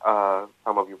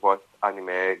some of you watched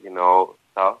anime,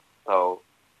 stuff. So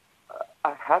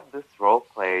I had this role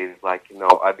play, like,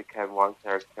 I became one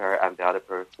character and the other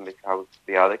person becomes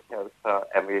the other character,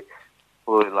 and we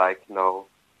fully,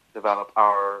 develop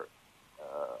our,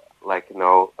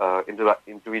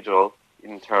 individuals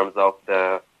in terms of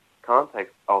the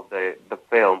context of the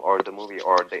film or the movie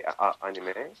or the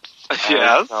anime.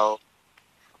 Yes.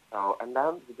 And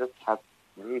then we just had,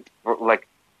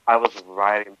 I was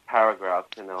writing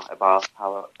paragraphs, about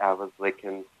how I was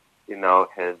licking,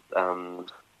 his,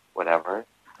 whatever.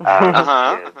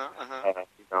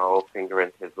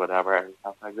 Fingering his whatever and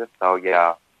stuff like this. So,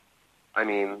 yeah. I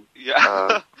mean,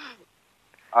 yeah.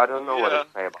 I don't know what to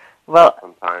say about well,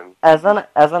 sometimes. As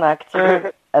an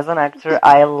actor,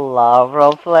 I love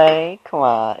roleplay. Come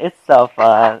on, it's so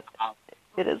fun.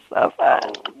 It is so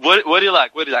fun. What do you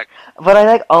like? What do you like? But I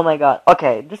like. Oh my god.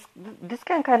 Okay, this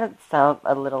can kind of sound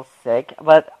a little sick,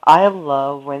 but I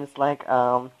love when it's like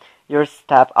your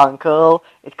step uncle.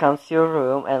 It comes to your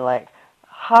room and like,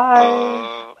 hi,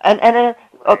 and then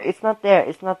it's not there.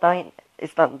 It's not done.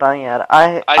 It's not done yet.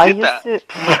 I used to.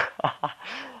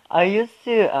 I used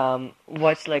to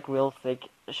watch like real sick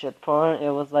shit porn.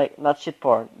 It was like not shit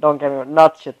porn. Don't get me wrong,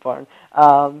 not shit porn.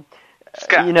 The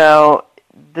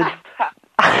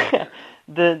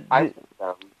I watched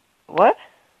them. What?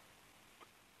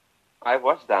 I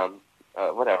watched them.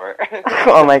 Whatever.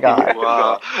 Oh my god.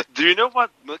 Wow. Do you know what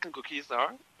milk and cookies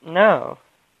are? No.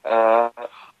 Can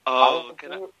I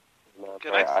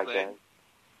explain?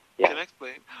 Yeah. Can I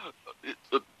explain?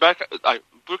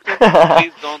 Brooklyn,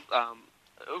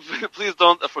 please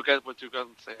don't forget what you're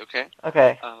going to say, okay?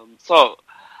 Okay.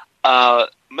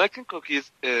 Milk and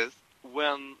cookies is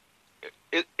when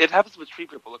it happens with three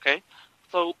people, okay?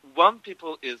 So one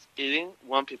people is eating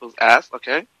one people's ass,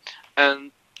 okay?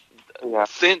 And the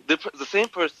same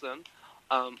person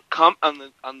come on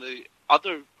the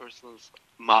other person's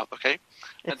mouth, okay?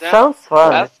 And then sounds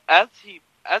fun. As he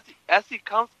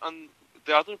comes on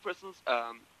the other person's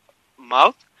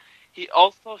mouth, he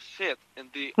also shit in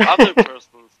the other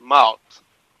person's mouth.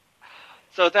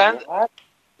 So then I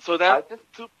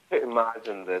just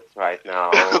imagine this right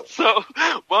now. So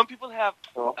one people have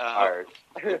so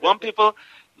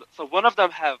one of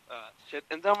them have shit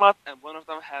in their mouth and one of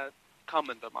them has cum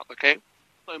in their mouth. Okay,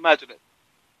 so imagine it.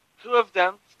 Two of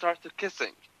them start to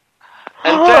kissing,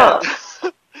 and then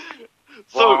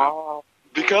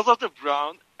because of the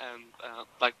brown and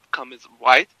like cum is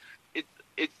white,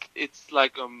 it's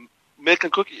like milk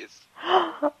and cookies.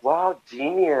 Wow,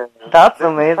 genius! That's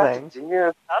amazing. Such a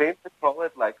genius thing to call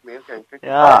it like milk and cookies.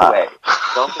 Yeah. By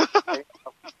the way,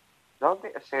 don't be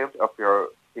ashamed of your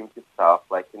kinky stuff.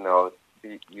 Like you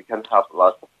can have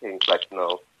lots of things like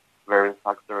wearing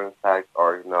socks during sex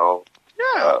or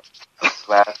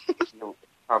sweat.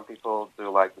 Some people do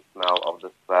like the smell of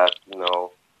the sweat.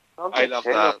 Don't be I love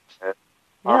ashamed that. of it.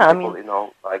 Yeah,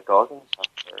 people, like golden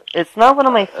shower. It's not one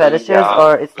of my fetishes,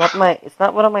 or it's not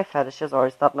one of my fetishes, or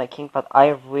it's not my kink. But I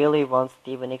really want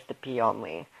Stevie Nicks to pee on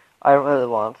me. I really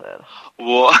want it.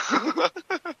 What?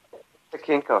 The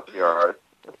kink of yours.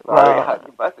 Sorry,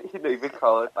 honey, but we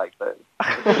call it like that.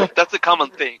 That's a common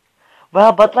thing.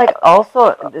 Well, but like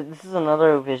also, this is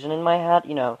another vision in my head.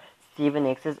 Stevie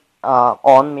Nicks is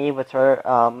on me with her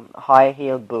high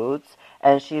heel boots,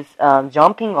 and she's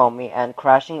jumping on me and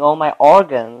crashing all my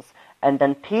organs, and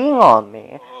then peeing on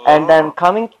me, and then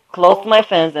coming close to my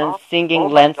fence and singing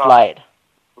Landslide.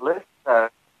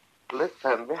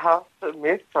 Listen, we have to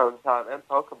meet sometime and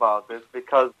talk about this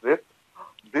because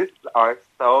these are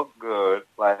so good.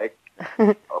 Like,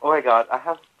 oh my god, I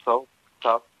have so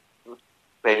tough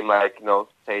same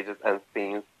stages and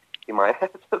scenes in my head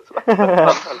as well.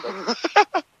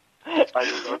 I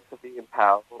just want to be in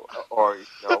PAL or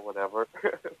whatever.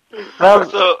 Well,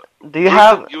 so do you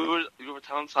have? You were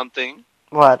telling something.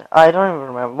 What? I don't even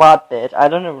remember. What, bitch? I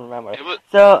don't even remember.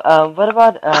 So, what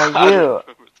about you?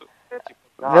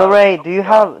 Vilray, do you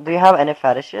have any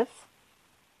fetishes?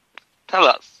 Tell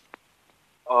us.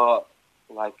 I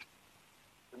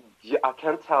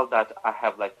can tell that I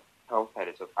have some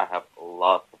fetishes. I have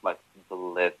lots of the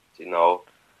list,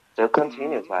 still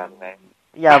continues by the way.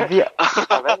 Yeah,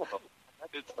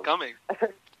 it's coming.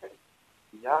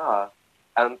 Yeah,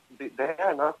 and they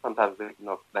are not sometimes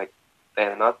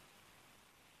they're not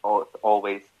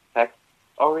always sex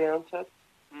oriented.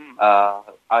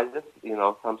 I just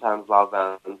sometimes love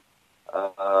when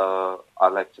I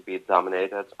like to be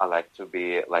dominated. I like to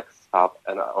be stopped,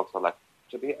 and I also like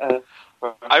to be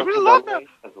I really love that.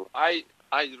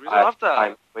 I really love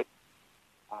that.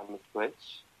 I'm a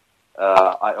switch.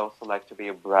 I also like to be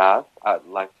a brass. I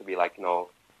like to be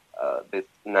this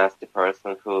nasty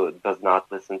person who does not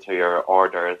listen to your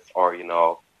orders or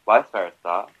vice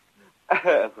versa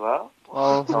as well.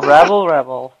 Oh,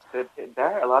 rebel. There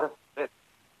are a lot of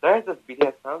there's this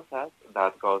BDSM test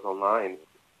that goes online.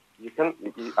 I can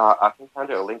send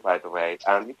you a link by the way,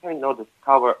 and you can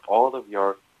discover all of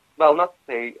your not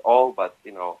say all, but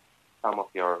some of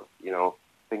your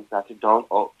things that you don't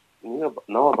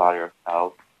know about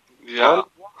yourself. Yeah.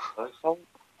 So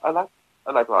I like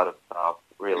a lot of stuff,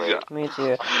 really. Yeah. Me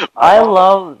too. I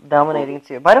love dominating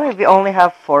too. By the way, we only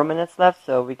have 4 minutes left,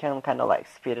 so we can kind of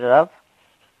speed it up.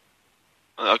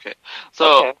 Okay.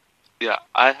 So, yeah,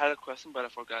 I had a question, but I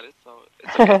forgot it, so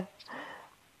it's okay.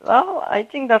 Well, I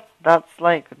think that's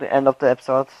the end of the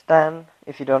episode then,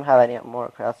 if you don't have any more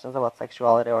questions about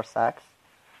sexuality or sex.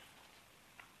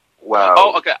 Well.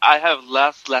 Oh, okay. I have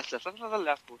last question.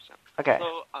 Okay.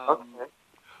 So,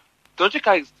 don't you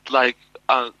guys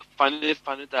find it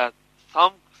funny that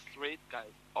some straight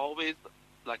guys always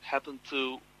happen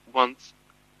to once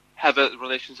have a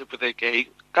relationship with a gay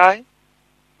guy,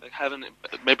 having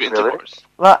maybe intercourse?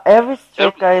 Well, every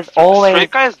straight guy is always.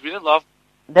 Straight guys really love.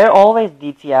 They're always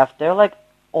DTF. They're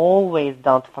always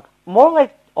down to fuck. More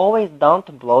always down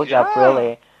to blowjob.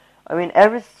 Really. I mean,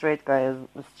 every straight guy is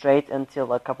straight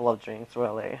until a couple of drinks.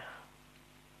 Really.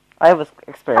 I have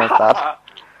experienced that.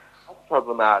 That's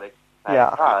problematic.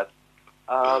 Yeah.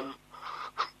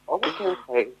 All we can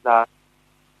say is that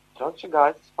don't you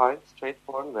guys find straight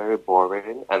porn very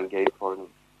boring and gay porn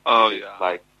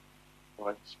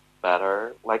much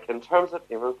better? In terms of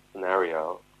even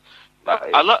scenario.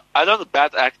 I love the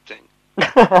bad acting.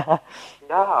 I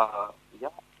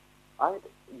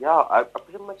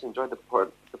pretty much enjoy the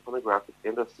pornographic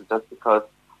industry just because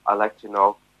I like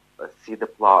to see the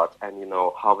plot and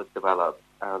how it develops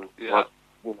and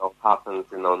what happens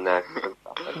next and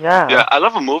stuff like that. Yeah, I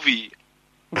love a movie.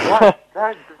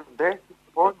 There's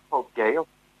porn for gay of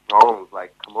Thrones.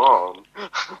 Come on.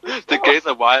 The gays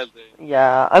are wild.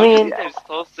 Yeah, I mean. They're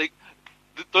so sick.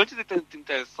 Don't you think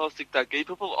they're so sick that gay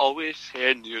people always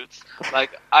share nudes?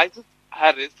 I just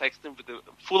had a sexting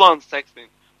full-on sexting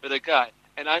with a guy,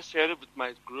 and I shared it with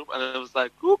my group, and I was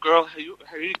like, "Ooh, girl, here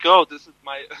you go. This is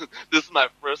my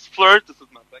first flirt. This is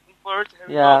my second flirt. Here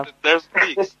you go. There's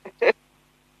leaks."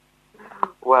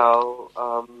 Well,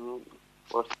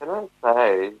 what can I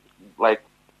say?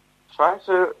 Try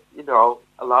to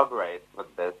elaborate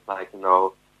with this.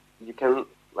 You can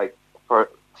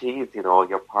tease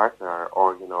your partner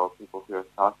or people who you're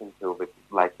talking to with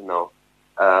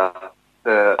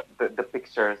the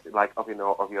pictures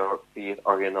of your feet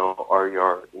or or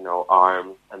your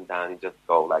arms, and then you just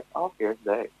go oh, here's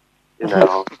they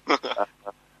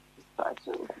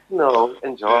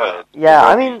enjoy it. Yeah,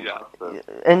 I mean,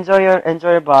 enjoy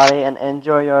your body and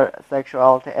enjoy your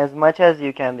sexuality as much as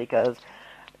you can, because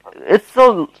it's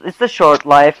a short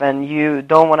life and you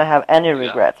don't want to have any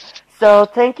regrets. So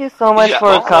thank you so much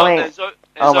for coming. Enjoy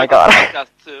oh my god. Podcast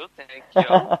too. Thank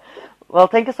you. Well,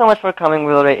 thank you so much for coming,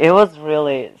 Wilray. It was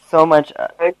really so much.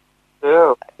 Thank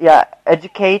you. Yeah,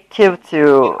 educative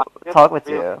to talk with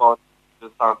you. I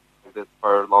do something like this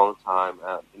for a long time,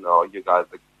 and you guys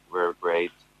very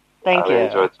great. Thank you. I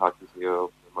enjoyed talking to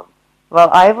you. Well,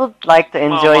 I would like to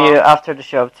enjoy you after the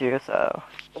show too, so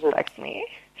text me.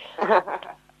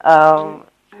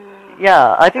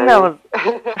 Yeah, I think that was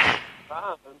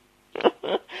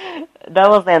that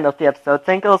was the end of the episode.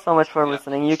 Thank you so much for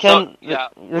listening. You can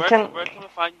where can we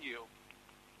find you?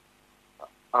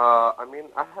 I mean,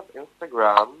 I have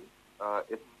Instagram.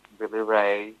 It's Billy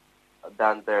Ray.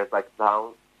 Then there's like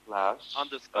 _.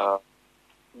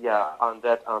 Yeah, on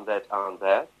that.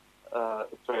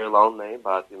 It's a very long name,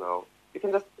 but you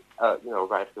can just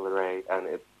write Billy Ray, and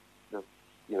it's just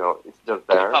it's just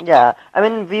there. Yeah, I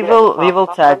mean we will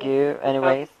tag you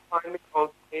anyways. Find me on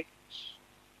page,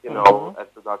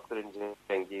 at the Dr.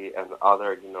 Injengi and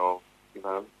other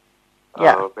events.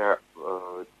 Yeah. Where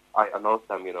I announce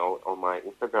them, on my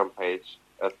Instagram page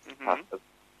as fast as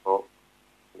possible.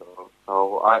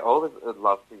 So I always would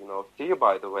love to, see you,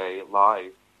 by the way,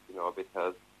 live,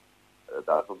 because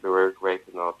that would be very great,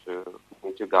 to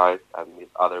meet you guys and meet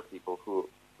other people who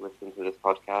listen to this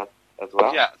podcast as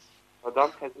well. Yes. So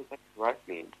don't hesitate to write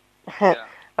me. Yeah.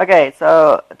 Okay,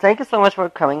 so thank you so much for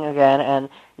coming again, and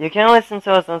you can listen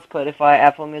to us on Spotify,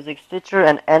 Apple Music, Stitcher,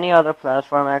 and any other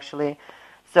platform, actually.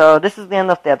 So this is the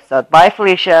end of the episode. Bye,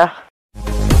 Felicia.